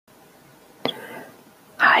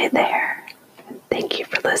Hi there. Thank you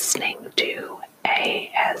for listening to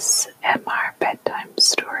ASMR Bedtime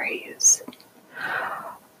Stories.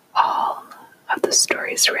 All of the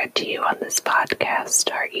stories read to you on this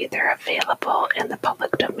podcast are either available in the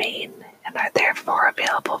public domain and are therefore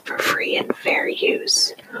available for free and fair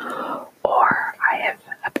use, or I have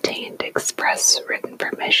obtained express written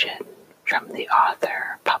permission from the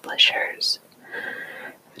author publishers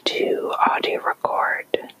to audio record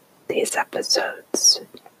these episodes.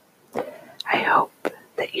 I hope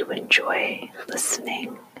that you enjoy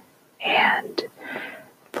listening, and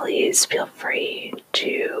please feel free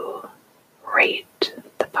to rate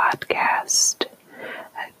the podcast,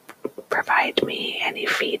 provide me any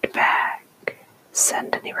feedback,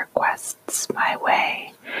 send any requests my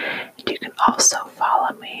way, and you can also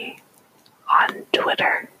follow me on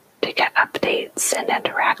Twitter to get updates and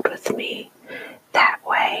interact with me that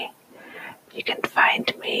way. You can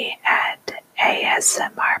find me at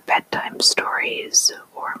ASMR Bedtime Stories,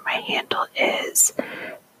 or my handle is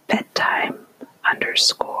bedtime_ASMR,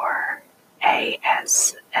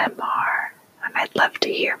 and I'd love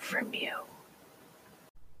to hear from you.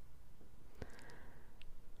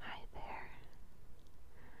 Hi there.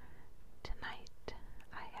 Tonight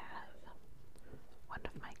I have one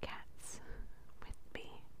of my cats with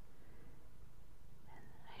me, and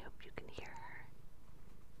I hope you can hear her.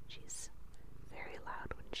 She's very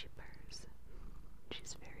loud when she purrs.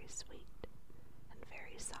 She's very sweet and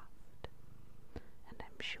very soft, and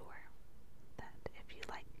I'm sure that if you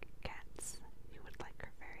like cats, you would like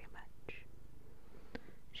her very much.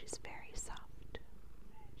 She's very soft.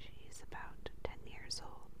 She's about 10 years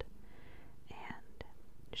old, and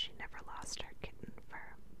she never lost her kitten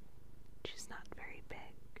fur. She's not very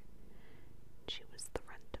big. She was the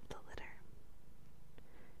runt of the litter,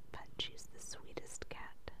 but she's the sweetest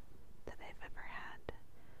cat that I've ever had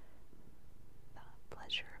the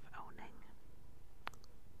pleasure of owning.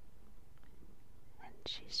 And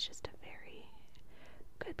she's just a very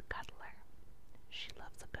good cuddler. She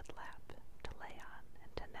loves a good lap to lay on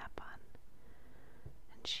and to nap on.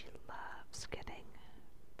 And she loves getting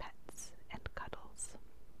pets and cuddles.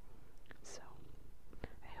 So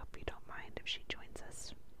I hope you don't mind if she joins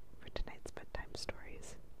us for tonight's bedtime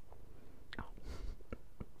stories. Oh.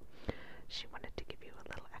 She wanted to give you a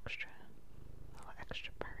little extra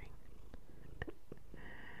purring.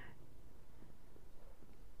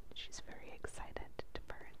 She's very excited to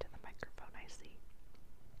purr into the microphone, I see.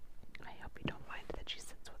 I hope you don't mind that she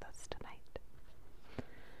sits with us tonight.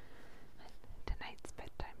 Tonight's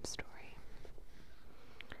bedtime story,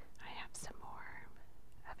 I have some more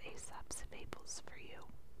of Aesop's fables for you.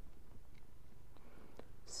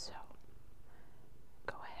 So,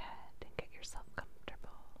 go ahead and get yourself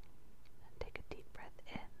comfortable and take a deep breath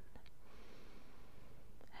in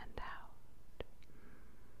and out.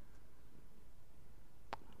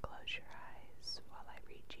 Close your eyes while I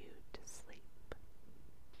read you to sleep.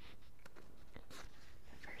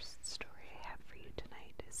 The first story I have for you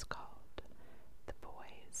tonight is called The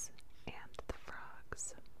Boys and the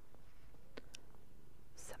Frogs.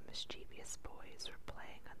 Some mischievous boys were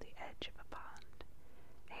playing on the edge of a pond,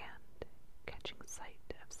 and, catching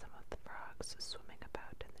sight of some of the frogs swimming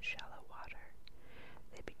about in the shallow water,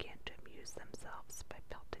 they began to amuse themselves by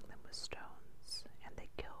pelting them with stones, and they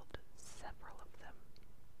killed several of them.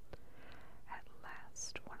 At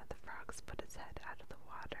last, one of the frogs put his head out of the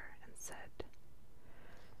water and said,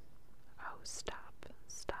 "Oh, stop,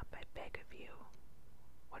 I beg of you.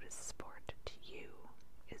 What is sport to you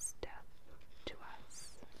is death to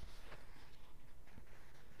us."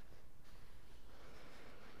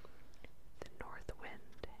 The North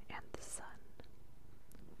Wind and the Sun.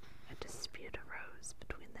 A dispute arose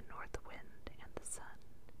between the North Wind and the Sun,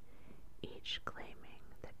 each claiming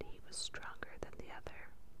that he was stronger than the other.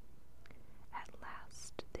 At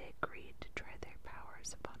last they agreed to try their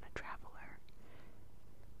powers upon a traveler,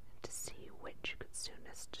 to see which could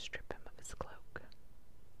soonest strip him of his cloak.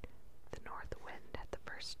 The North Wind had the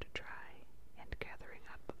first to try, and gathering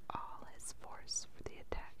up all his force for the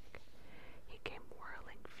attack, he came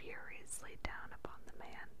whirling furiously down upon the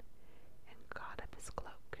man, and caught up his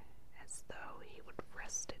cloak as though he would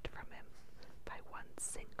wrest it from him by one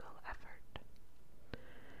single effort.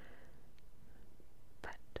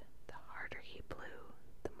 But the harder he blew,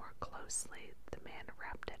 the more closely the man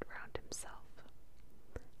wrapped it round himself.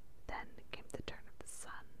 Then came the turn of the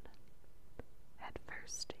Sun. At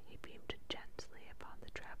first he beamed gently upon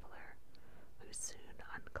the traveler, who soon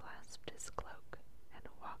unclasped his cloak and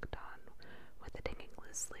walked on with it hanging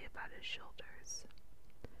loosely about his shoulders.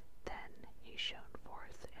 Then he shone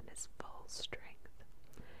forth in his full strength,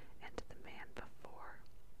 and the man before,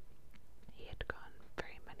 he had gone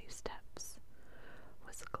very many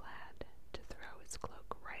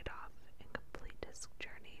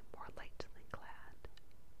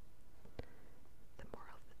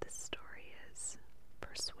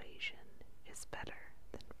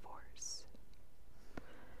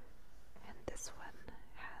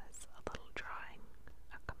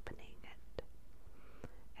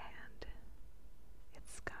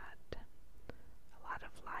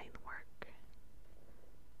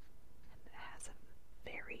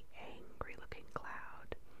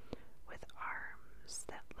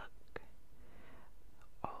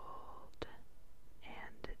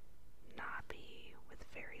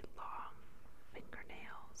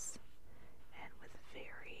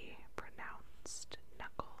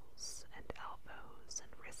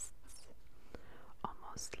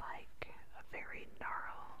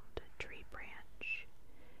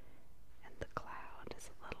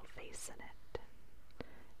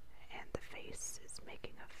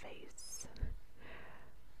making a face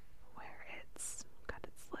where it's got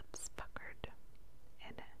its lips puckered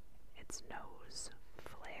and its nose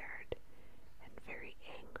flared and very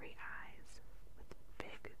angry eyes with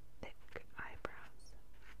big, thick eyebrows.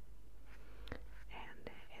 And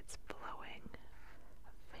it's blowing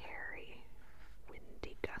a very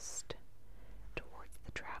windy gust towards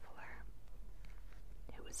the traveler,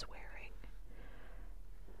 who is wearing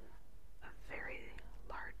a very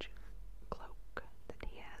large cloak that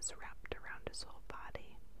he has wrapped around his whole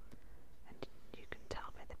body. And you can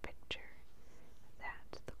tell by the picture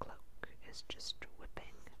that the cloak is just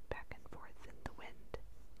whipping back and forth in the wind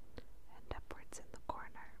and upwards in the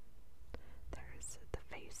corner. There's the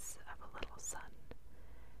face of a little son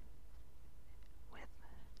with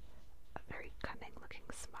a very cunning looking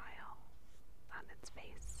smile on its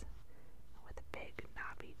face, with a big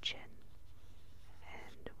knobby chin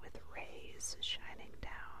and with rays shining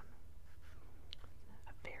down.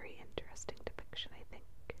 A very interesting depiction, I think.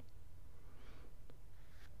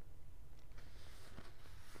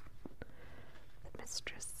 The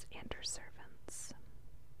mistress and her servants.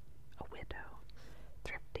 A widow,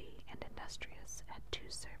 thrifty and industrious, had 2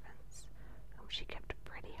 servants whom she kept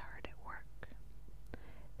pretty hard at work.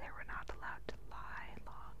 They were not allowed to lie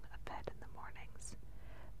long abed in the mornings,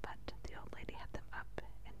 but the old lady had them up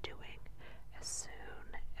and doing as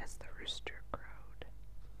soon as the rooster crowed.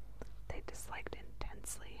 They disliked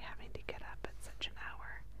intensely having to get up at such an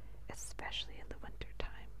hour, especially in the winter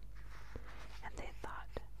time, and they thought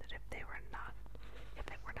that if it were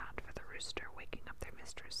not for the rooster waking up their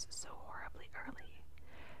mistress so horribly early,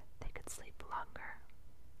 they could sleep longer.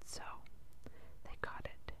 So they caught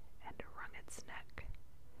it and wrung its neck,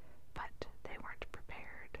 but they weren't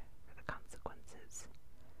prepared for the consequences,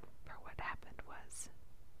 for what happened was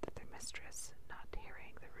that their mistress, not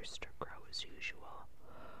hearing the rooster crow as usual,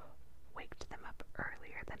 waked them up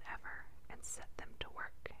earlier than ever and set them to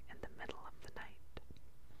work in the middle of the night.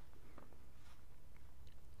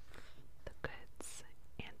 The goods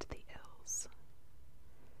and the ills.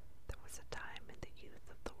 There was a time in the youth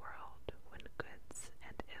of the world when goods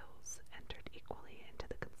and ills entered equally into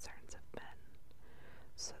the concerns of men,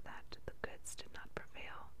 so that the goods did not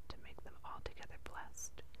prevail to make them altogether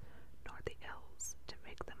blessed, nor the ills to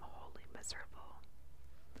make them wholly miserable.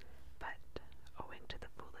 But, owing to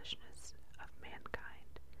the foolishness of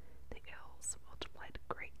mankind, the ills multiplied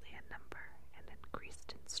greatly in number and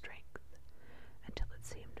increased in strength, until it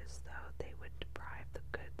seemed as though they would deprive the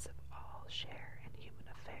goods of all share in human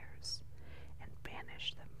affairs, and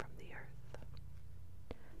banish them from the earth.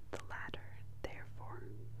 The latter, therefore,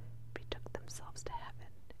 betook themselves to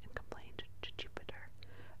heaven, and complained to Jupiter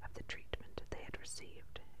of the treatment they had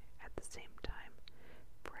received, at the same time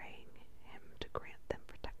praying him to grant them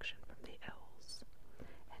protection from the ills,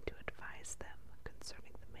 and to advise them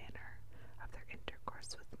concerning the manner of their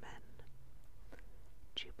intercourse with men.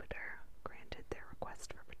 Jupiter granted their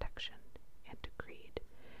request for protection, and decreed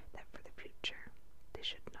that for the future they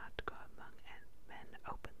should not go among men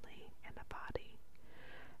openly in a body,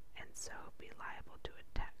 and so be liable to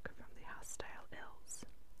attack from the hostile ills,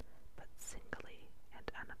 but singly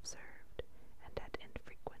and unobserved, and at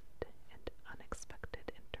infrequent and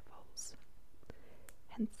unexpected intervals.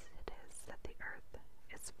 Hence it is that the earth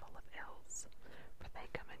is full of ills, for they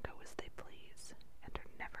come and go as they please, and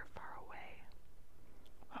are never far away,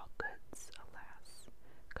 while goods, alas,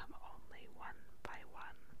 come only one by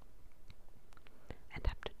one, and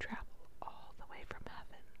have to travel all the way from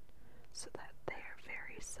heaven, so that they are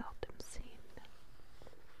very seldom seen.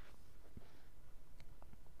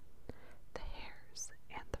 The hares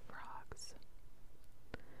and the frogs.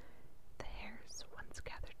 The hares once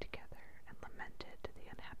gathered together and lamented the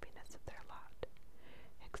unhappiness of their lot,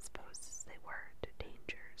 exposed as they were to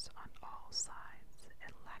dangers on all sides,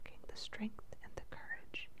 and lacking the strength and the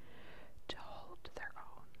courage to hold their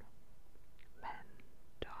own. Men,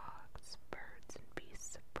 dogs, birds, and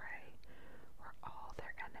beasts of prey were all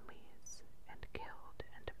their enemies, and killed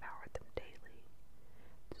and devoured them daily,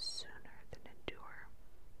 sooner than endure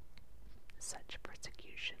such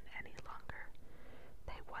persecution any longer.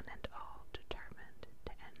 They one and all determined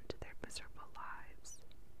to end their miserable lives.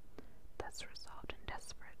 Thus resolved and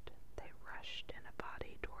desperate, they rushed in a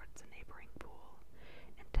body towards a neighboring pool,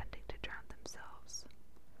 intending to drown themselves.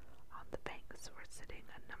 On the banks were sitting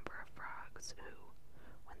a number of frogs who,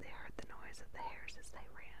 when they heard the noise of the hares as they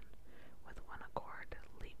ran, with one accord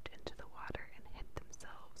leaped into the water and hid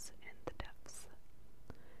themselves in the depths.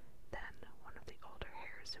 Then one of the older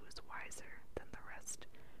hares, who was wiser than the rest,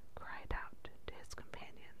 cried out to his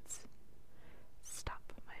companions, "Stop,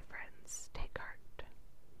 my friends, take heart.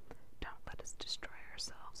 Don't let us destroy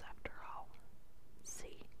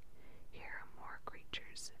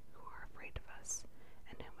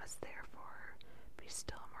must therefore be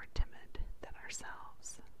still more timid than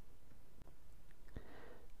ourselves.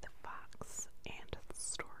 The Fox and the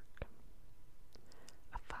Stork.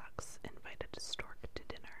 A fox invited a stork to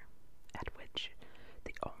dinner, at which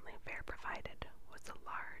the only fare provided was a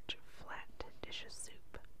large, flat dish of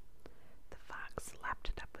soup. The fox lapped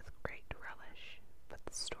it up with great relish, but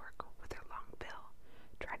the stork, with her long bill,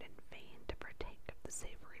 tried in vain to partake of the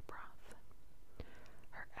savory broth.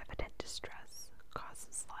 Her evident distress caused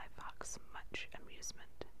the sly fox much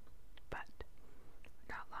amusement, but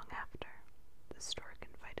not long after, the stork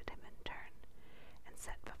invited him in turn, and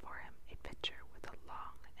set before him a pitcher with a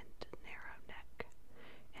long and narrow neck,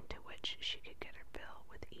 into which she could get her bill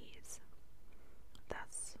with ease.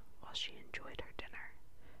 Thus, while she enjoyed her dinner,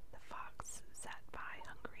 the fox sat by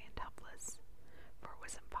hungry and helpless, for it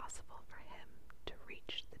was impossible for him to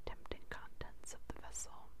reach the tempting contents of the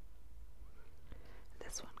vessel.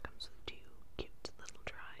 This one comes with two cute little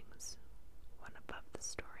drawings, one above the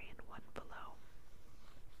story and one below.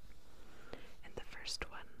 In the first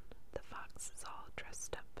one, the fox is all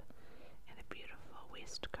dressed up in a beautiful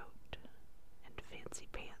waistcoat and fancy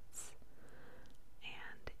pants,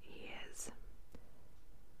 and he is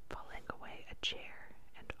pulling away a chair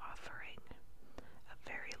and offering a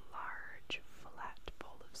very large, flat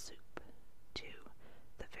bowl of soup to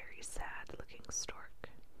the very sad-looking stork.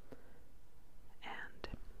 And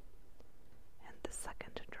in the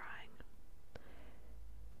second drawing,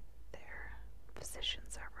 their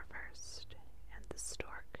positions are reversed, and the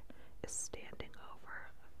stork is standing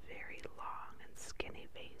over a very long and skinny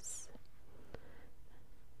vase.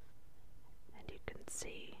 And you can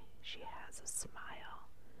see she has a smile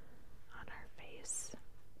on her face.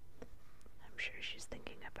 I'm sure she's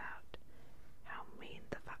thinking about how mean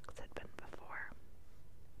the fox had been before,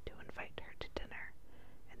 to invite her to dinner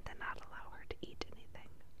and then not allow her to eat anything.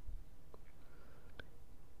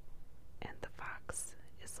 And the fox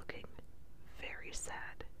is looking very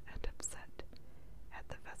sad and upset at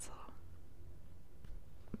the vessel.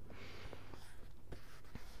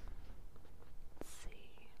 Let's see.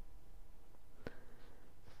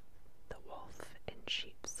 The wolf in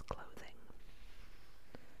sheep's clothing.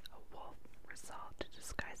 A wolf resolved to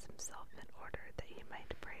disguise himself in order that he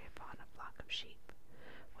might prey upon a flock of sheep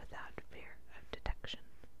without fear of detection.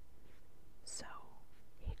 So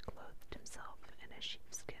he clothed himself in a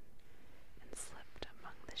sheepskin and slipped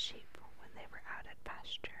among the sheep when they were out at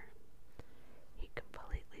pasture. He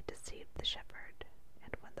completely deceived the shepherd,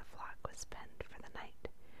 and when the flock was penned for the night,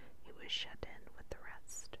 he was shut in with the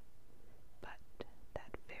rest. But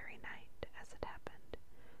that very night, as it happened,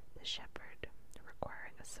 the shepherd,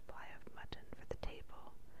 requiring a supply of mutton for the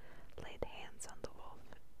table, laid hands on the wolf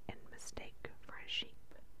in mistake for a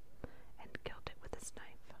sheep, and killed it with his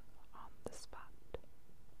knife on the spot.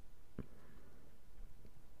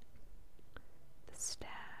 The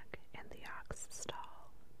stag in the ox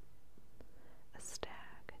stall. A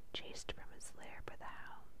stag, chased from his lair by the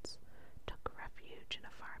hounds, took refuge in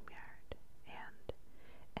a farmyard, and,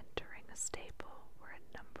 entering a stable where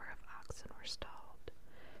a number of oxen were stalled,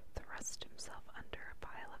 thrust himself under a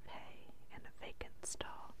pile of hay in a vacant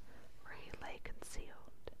stall where he lay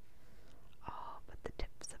concealed, all but the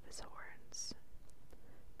tips of his horns.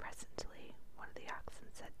 Presently one of the oxen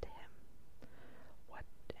said to him, "What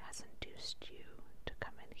has induced you to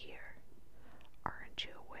come in here? Aren't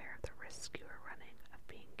you aware of the risk you are running of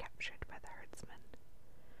being captured by the herdsman?"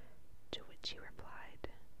 To which he replied,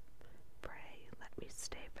 "Pray let me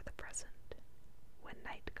stay for the present. When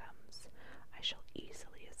night comes, I shall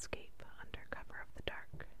easily escape under cover of the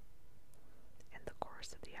dark." In the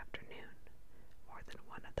course of the afternoon, more than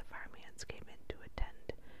one of the farmhands came in to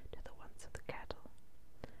attend to the wants of the cattle,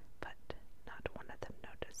 but not one of them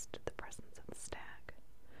noticed the presence of the stag,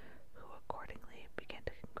 who accordingly began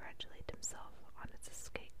to congratulate himself on its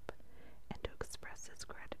escape and to express his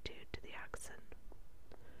gratitude to the oxen.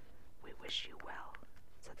 "We wish you well,"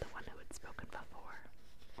 said the one who had spoken before,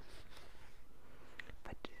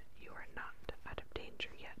 "but you are not out of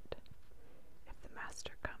danger yet. If the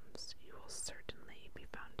master comes, you will certainly be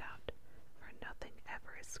found out, for nothing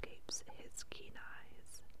ever escapes his keen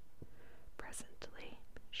eyes." Presently,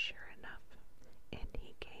 sure enough, in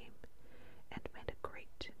he came, and made a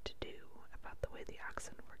great to-do about the way the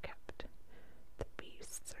oxen were kept. "The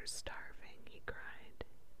beasts are starving," he cried.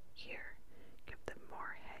 "Here, give them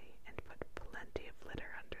more hay and put plenty of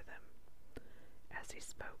litter under them." As he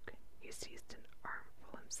spoke, he seized an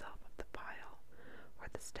armful himself of the pile where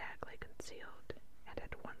the stag lay concealed, and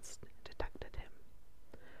at once detected him.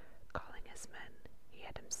 Calling his men, he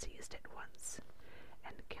had him seized at once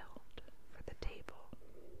and killed for the table.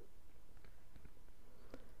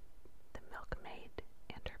 The milkmaid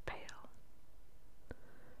and her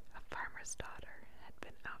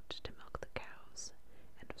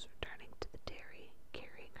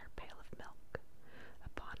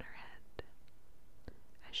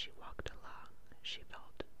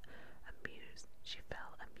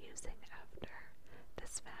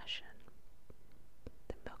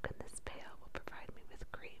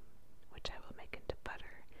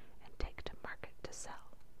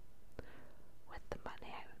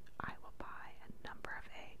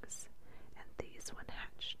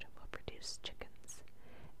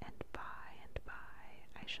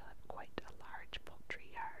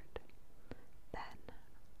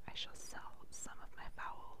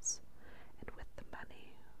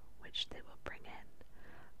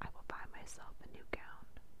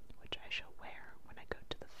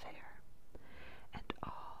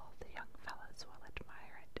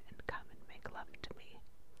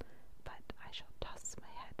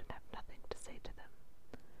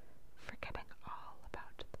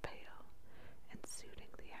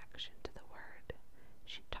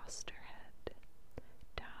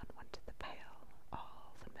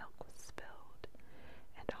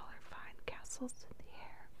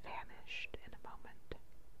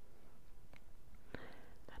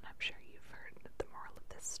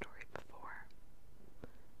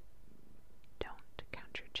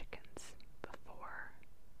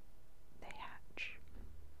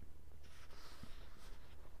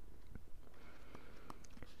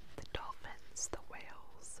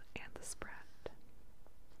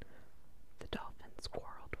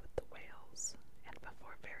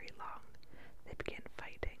long, they began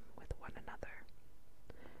fighting with one another.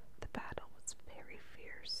 The battle was very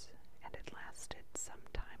fierce, and it lasted some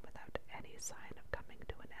time without any sign of coming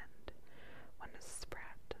to an end, when a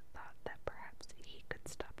sprat thought that perhaps he could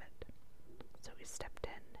stop it. So he stepped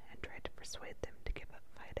in and tried to persuade them to give up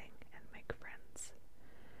fighting and make friends.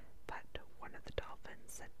 But one of the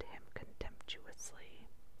dolphins said to him contemptuously,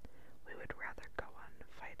 "We would rather go on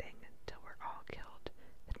fighting until we're all killed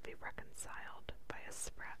than be reconciled by a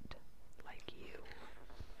sprat like you."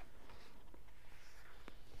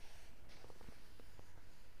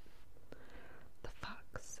 The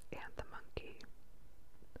Fox and the Monkey.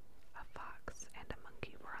 A fox and a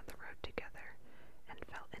monkey were on the road together and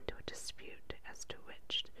fell into a dispute as to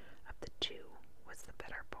which of the two was the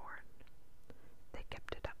better born. They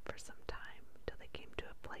kept it up for some time till they came to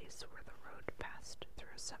a place where the road passed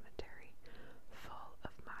through a cemetery full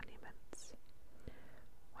of monuments,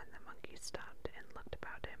 when the monkey stopped and looked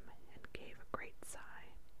about him and gave a great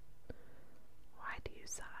sigh. "Why do you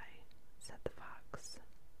sigh?" said the fox.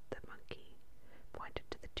 The monkey pointed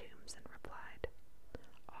to the tombs and replied,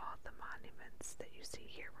 "All the monuments that you see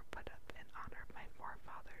here were put up in honor of my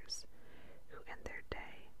forefathers, who in their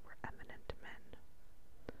day were eminent men."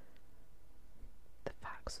 The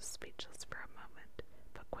fox was speechless for a moment,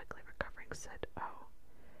 but quickly recovering said, "Oh,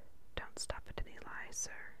 don't stop at any lie,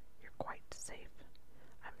 sir. You're quite safe.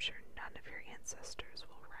 I'm sure none of your ancestors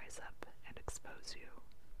will rise up and expose you."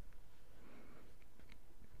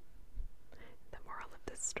 The moral of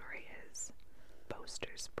this story is,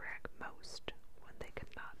 boasters brag most when they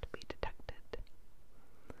cannot be detected.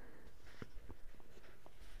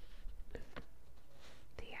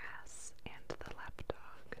 The Ass and the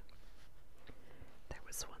Lapdog. There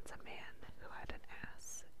was once a man who had an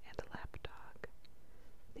ass and a lapdog.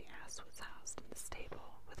 The ass was housed in the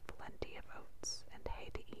stable with plenty of oats and hay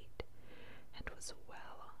to eat, and was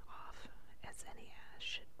well off as any ass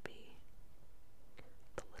should be.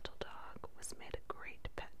 The little dog was made a great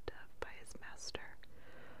pet of by his master,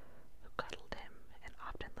 who cuddled him and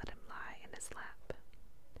often let him lie in his lap,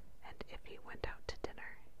 and if he went out to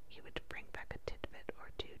dinner, he would bring back a tidbit or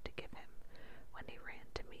two to give him when he ran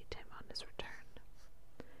to meet him on his return.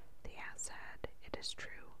 The ass had, it is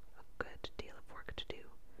true, a good deal of work to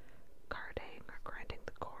do, carding or grinding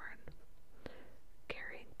the corn,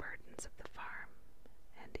 carrying burdens of the farm,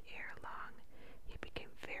 and ere long he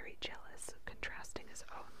became very jealous of contrasting his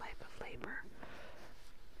own life of labor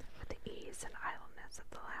with the ease and idleness of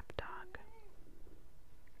the lapdog.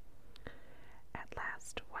 At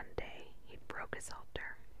last, one day, he broke his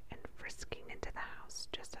halter, and frisking into the house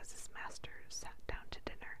just as his master sat down to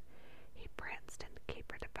dinner, he pranced and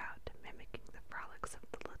capered about, mimicking the frolics of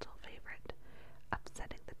the little favorite,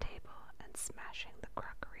 upsetting the table and smashing the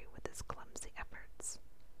crockery with his clumsy efforts.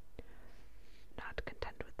 Not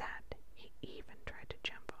content with that, he even tried to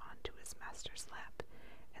jump onto his master's lap,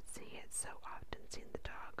 as he had so often seen the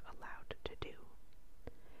dog allowed to do.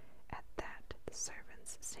 At that, the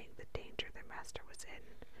servants, seeing the danger their master was in,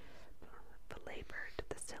 belabored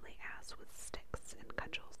the silly ass with sticks and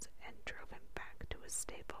cudgels, and drove him back to his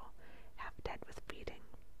stable, half dead with beating.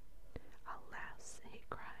 "Alas," he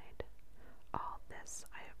cried, "all this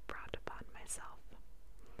I have brought upon myself.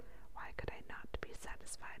 Why could I not be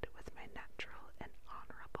satisfied with my natural and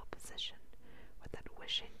honorable position, without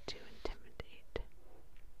wishing to imitate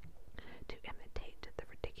the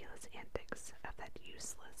ridiculous antics of that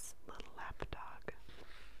useless little lapdog?"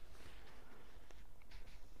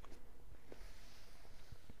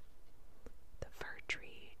 The Fir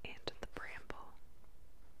Tree and the Bramble.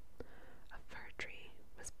 A fir tree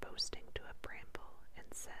was boasting to a bramble,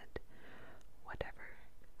 and said, whatever,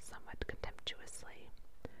 somewhat contemptuously,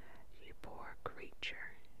 "You poor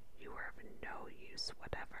creature, you are of no use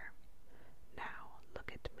whatever. Now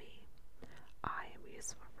look at me. I am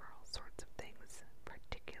useful for all sorts of things,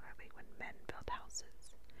 particularly when men build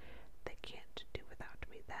houses. They can't do without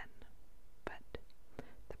me then." But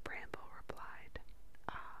the bramble replied,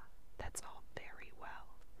 "Ah, that's all very well,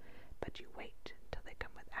 but you wait till they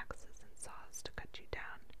come with axes and saws to cut you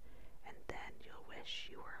down, and then you'll wish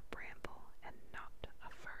you were a bramble and not a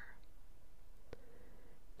fir."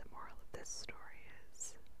 The moral of this story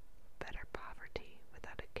is, better poverty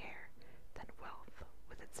without a care than wealth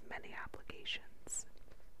with its many obligations.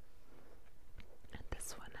 And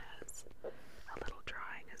this one has a little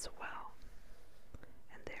drawing as well,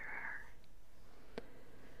 and there are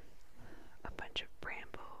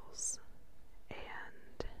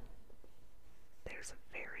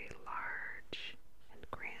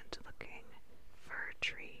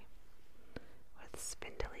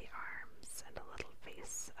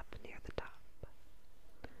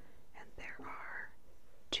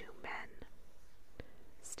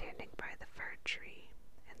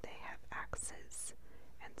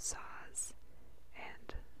saws,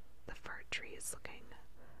 and the fir tree is looking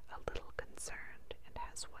a little concerned and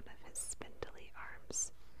has one of his spindly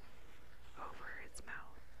arms over its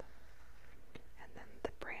mouth. And then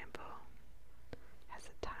the bramble has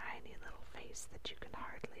a tiny little face that you can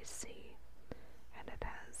hardly see, and it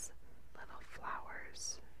has little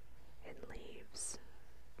flowers and leaves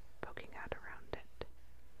poking out around it.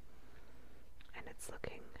 And it's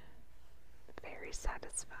looking very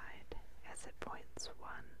satisfied as it points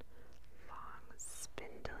one long,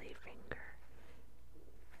 spindly finger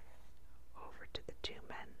over to the two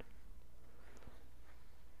men.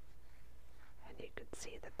 And you could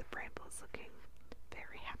see that the bramble is looking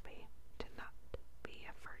very happy to not be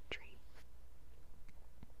a fir tree.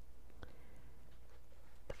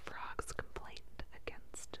 The frogs complained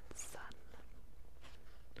against the sun.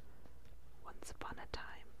 Once upon a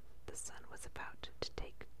time, the sun was about to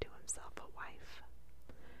take to himself a wife.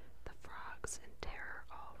 The frogs in terror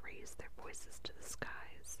all raised their voices to the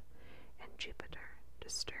skies, and Jupiter,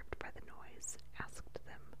 disturbed by the noise, asked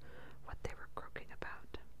them what they were croaking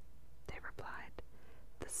about. They replied,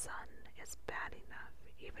 "The sun is bad enough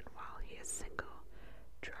even while he is single,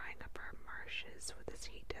 drying up our marshes with his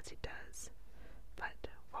heat as he does. But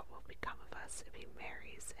what will become of us if he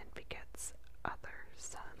marries and begets other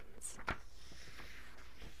sons?"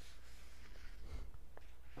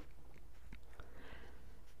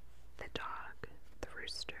 The dog, the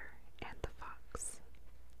rooster, and the fox.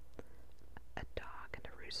 A dog and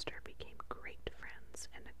a rooster became great friends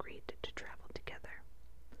and agreed to travel together.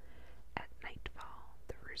 At nightfall,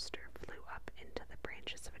 the rooster flew up into the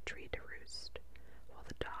branches of a tree to roost, while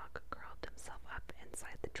the dog curled himself up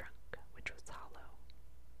inside the trunk, which was hollow.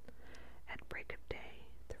 At break of day,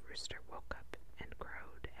 the rooster woke up and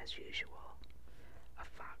crowed as usual. A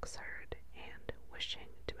fox heard, and, wishing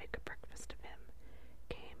to make a breakfast of him,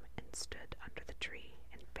 came and stood under the tree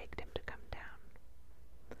and begged him to come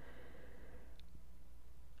down.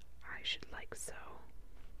 "I should like so,"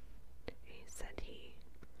 said he,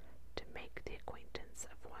 "to make the acquaintance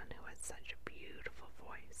of one who has such a beautiful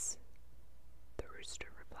voice." The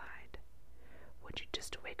rooster replied, "Would you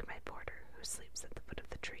just wake my porter who sleeps at the foot of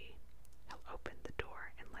the tree? He'll open the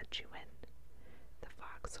door and let you in." The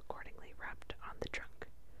fox accordingly rapped on the trunk,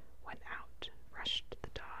 went out, rushed the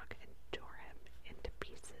dog, and tore him into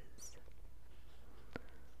pieces.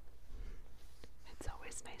 It's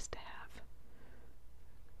always nice to have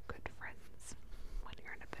good friends when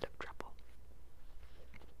you're in a bit of trouble.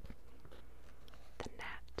 The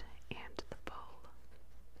gnat and the bull.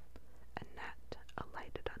 A gnat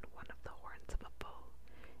alighted on one of the horns of a bull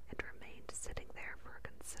and remained sitting there for a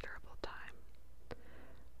considerable time.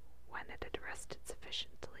 When it had rested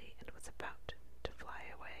sufficiently and was about to fly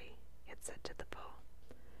away, it said to the bull,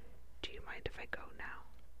 "Do you mind if I go now?"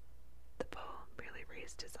 The bull merely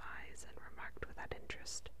raised his eyes and remarked without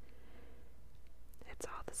interest, "It's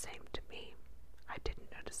all the same to me. I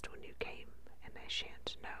didn't notice when you came, and I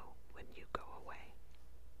shan't know when you go away."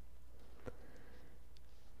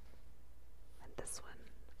 And this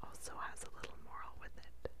one also has a little moral with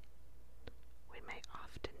it. We may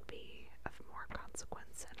often be of more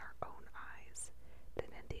consequence in our own eyes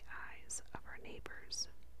than in the eyes of our neighbors.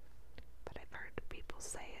 But I've heard people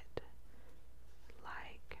say it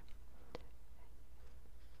like,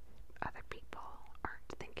 other people aren't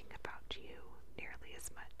thinking about you nearly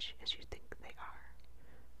as much as you think they are.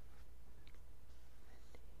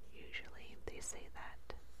 Usually they say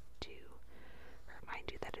that to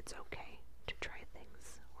remind you that it's okay to try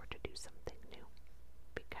things or to do something new,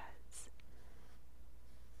 because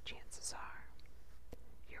chances are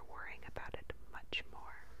you're worrying about it much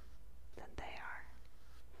more than they are.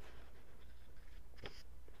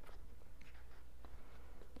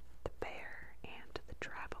 The bear and the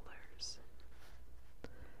travelers.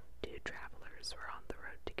 Two travelers were on the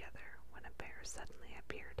road together when a bear suddenly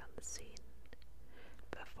appeared on the scene.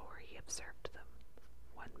 Before he observed them,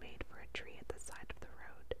 one made for a tree at the side of the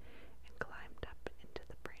road and climbed up into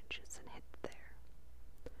the branches and hid there.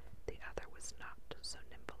 The other was not so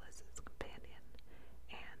nimble as his companion,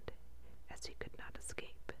 and, as he could not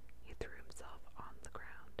escape, he threw himself on the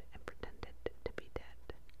ground and pretended to be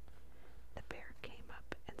dead. The bear came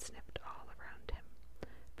up and sniffed all around him,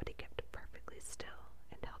 but he kept perfectly still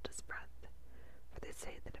and held his breath, for they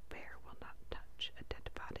say that a bear will not touch a dead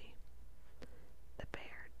body. The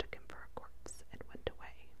bear took him for a corpse and went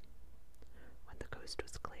away. When the coast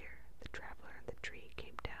was clear, the traveler in the tree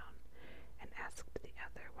came down and asked the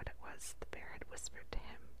other what it was the bear had whispered to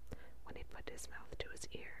him when he put his mouth to his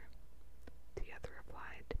ear. The other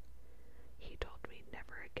replied, "He told me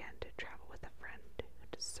never again to travel with a friend who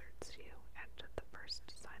deserts you at the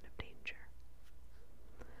first sign of danger."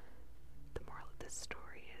 this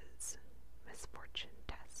story is misfortune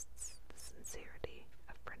tests the sincerity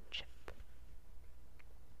of friendship.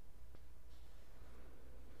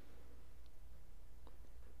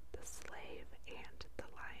 The Slave and the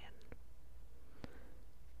Lion.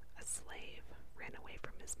 A slave ran away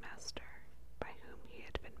from his master, by whom he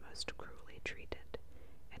had been most cruelly treated,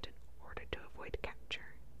 and in order to avoid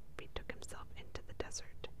capture, betook himself into the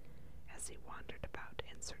desert. As he wandered about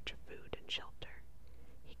in search of food and shelter,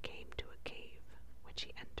 he came to a cave, which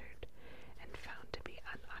he entered and found to be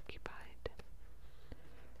unoccupied.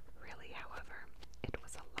 Really, however, it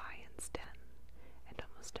was a lion's den, and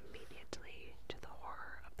almost immediately, to the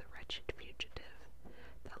horror of the wretched fugitive,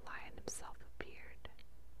 the lion himself appeared.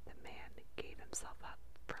 The man gave himself up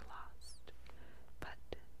for lost, but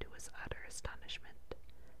to his utter astonishment,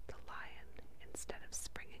 the lion, instead of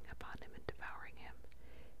springing upon him and devouring him,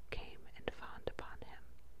 came and fawned upon him,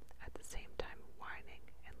 at the same time whining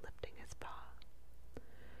and lifting his paw.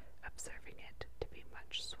 Observing it to be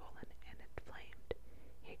much swollen and inflamed,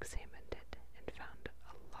 he examined it and found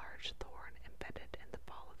a large thorn embedded in the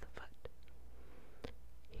ball of the foot.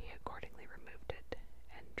 He accordingly removed it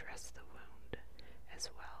and dressed the wound as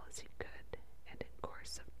well as he could, and in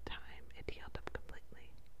course of time it healed up completely.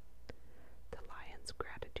 The lion's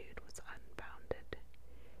gratitude was unbounded.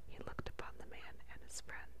 He looked upon the man and his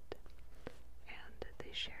friend, and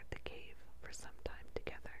they shared the cave for some time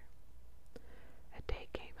together. A day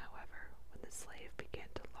came, however, when the slave began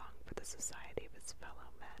to long for the society of his fellow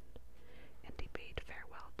men, and he bade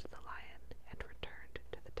farewell to the lion and returned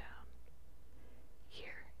to the town.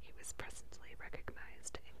 Here he was presently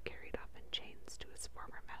recognized and carried off in chains to his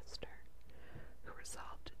former master, who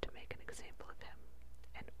resolved to make an example of him,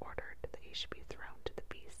 and ordered that he should be thrown to the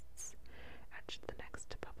beasts at the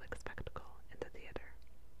next public spectacle in the theater.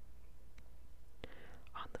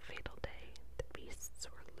 On the fatal day, the beasts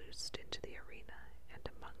were loosed into the arena, and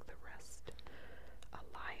among the rest, a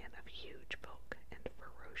lion of huge bulk and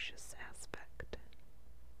ferocious aspect.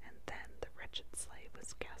 And then the wretched slave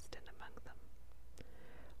was cast in among them.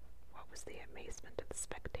 What was the amazement of the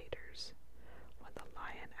spectators, when the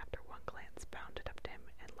lion, after one glance, bounded up to him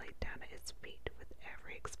and laid down at his feet with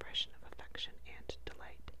every expression of affection and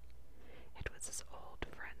delight. It was his old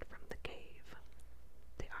friend from the cave.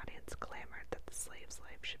 The audience clamored that the slave's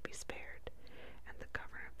life should be spared, and the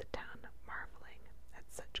governor of the town, marveling at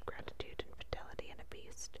such gratitude and fidelity in a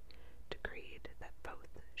beast, decreed that both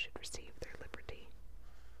should receive their liberty.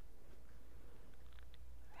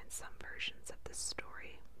 In some versions of this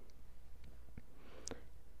story,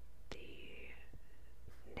 the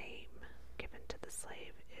name given to the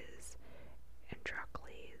slave is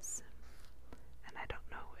Androcles, and I don't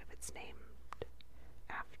know if it's named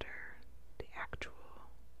after the actual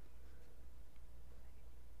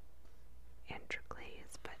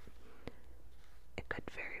Androcles, but it could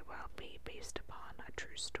very well be based upon a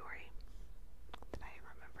true story that I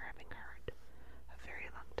remember having heard a very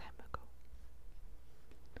long time ago.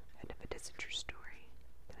 And if it is a true story,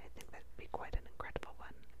 then I think that would be quite an incredible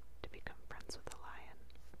one, to become friends with a lion.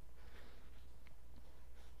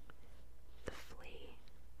 The Flea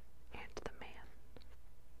and the Man.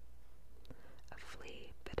 A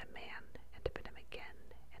flea bit a man and bit him again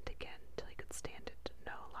and again till he could stand it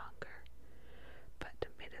no longer, but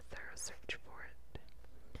made a thorough search for it,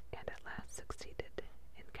 and at last succeeded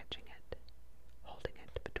in catching it. Holding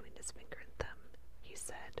it between his finger and thumb, he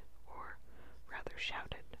said, or rather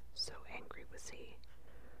shouted, so angry was he,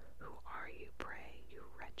 "Who are you, pray, you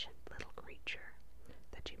wretched little creature,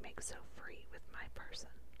 that you make so free with my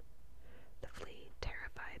person?" The flea,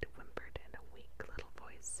 terrified, whimpered in a weak little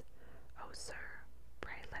voice, "Oh, sir,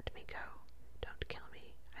 pray let me go. Don't kill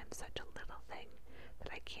me. I'm such a little thing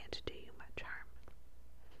that I can't do you much harm."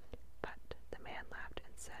 But the man laughed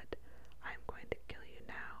and said, "I am going to kill you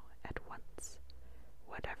now, at once.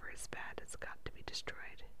 Whatever is bad has got to be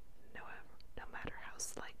destroyed, no matter how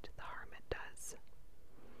slight the harm it does."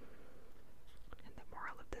 And the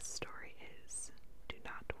moral of this story is, do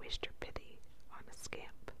not waste your pity on a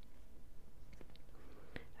scamp.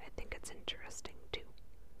 I think it's interesting, too,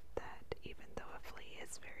 that even though a flea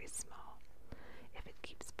is very small, if it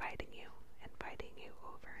keeps biting you and biting you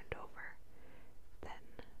over and over, then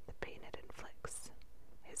the pain it inflicts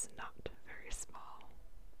is not very small.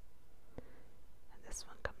 And this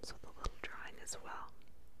one comes with a little drawing as well,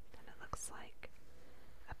 and it looks like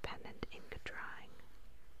a pen and ink drawing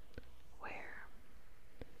where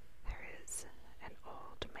there is an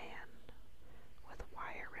old man with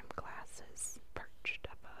wire-rimmed glasses perched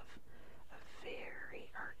above a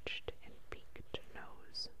very arched and peaked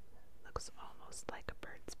nose. Looks almost like a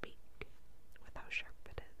bird's beak with how sharp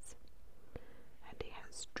it is. And he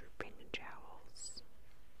has drooping jowls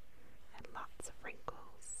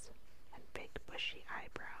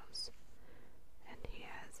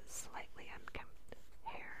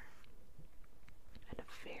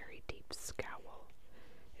very deep scowl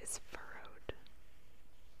is furrowed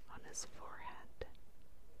on his forehead,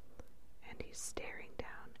 and he's staring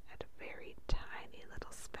down at a very tiny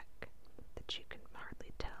little speck that you can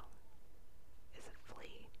hardly tell is a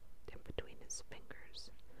flea in between his fingers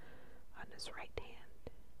on his right hand,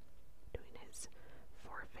 between his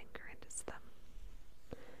forefinger and his thumb.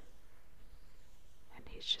 And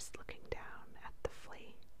he's just looking down at the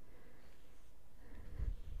flea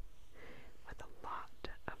with a lot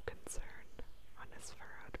of concern on his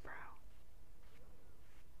furrowed brow.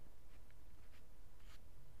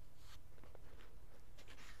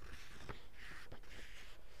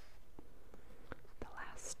 The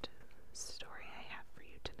last story I have for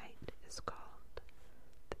you tonight is called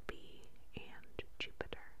The Bee and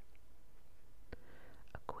Jupiter.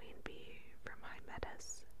 A queen bee from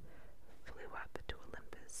Hymettus flew up to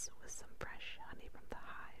Olympus with some fresh honey from the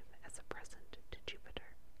hive as a present to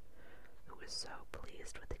Jupiter, who was so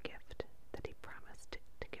pleased with the gift that he promised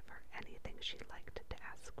to give her anything she liked to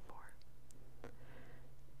ask for.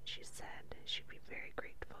 She said she'd be very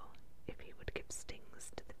grateful if he would give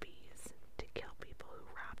stings to the bees to kill people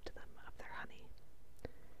who robbed them of their honey.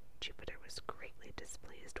 Jupiter was greatly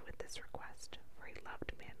displeased with this request, for he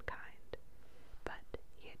loved mankind, but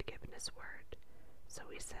he had given his word, so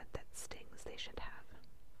he said that stings they should have.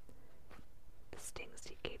 The stings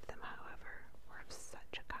he gave them, however, were of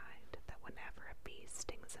such a kind that whenever a bee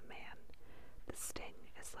stings a man, the sting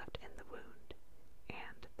is left in the wound,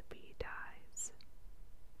 and the bee dies.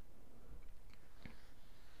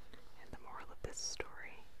 And the moral of this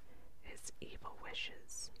story is evil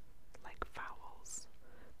wishes, like fowls,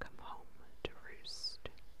 come home to roost.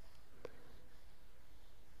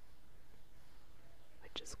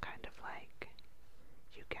 Which is kind of like,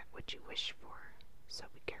 you get what you wish for, so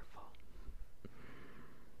be careful.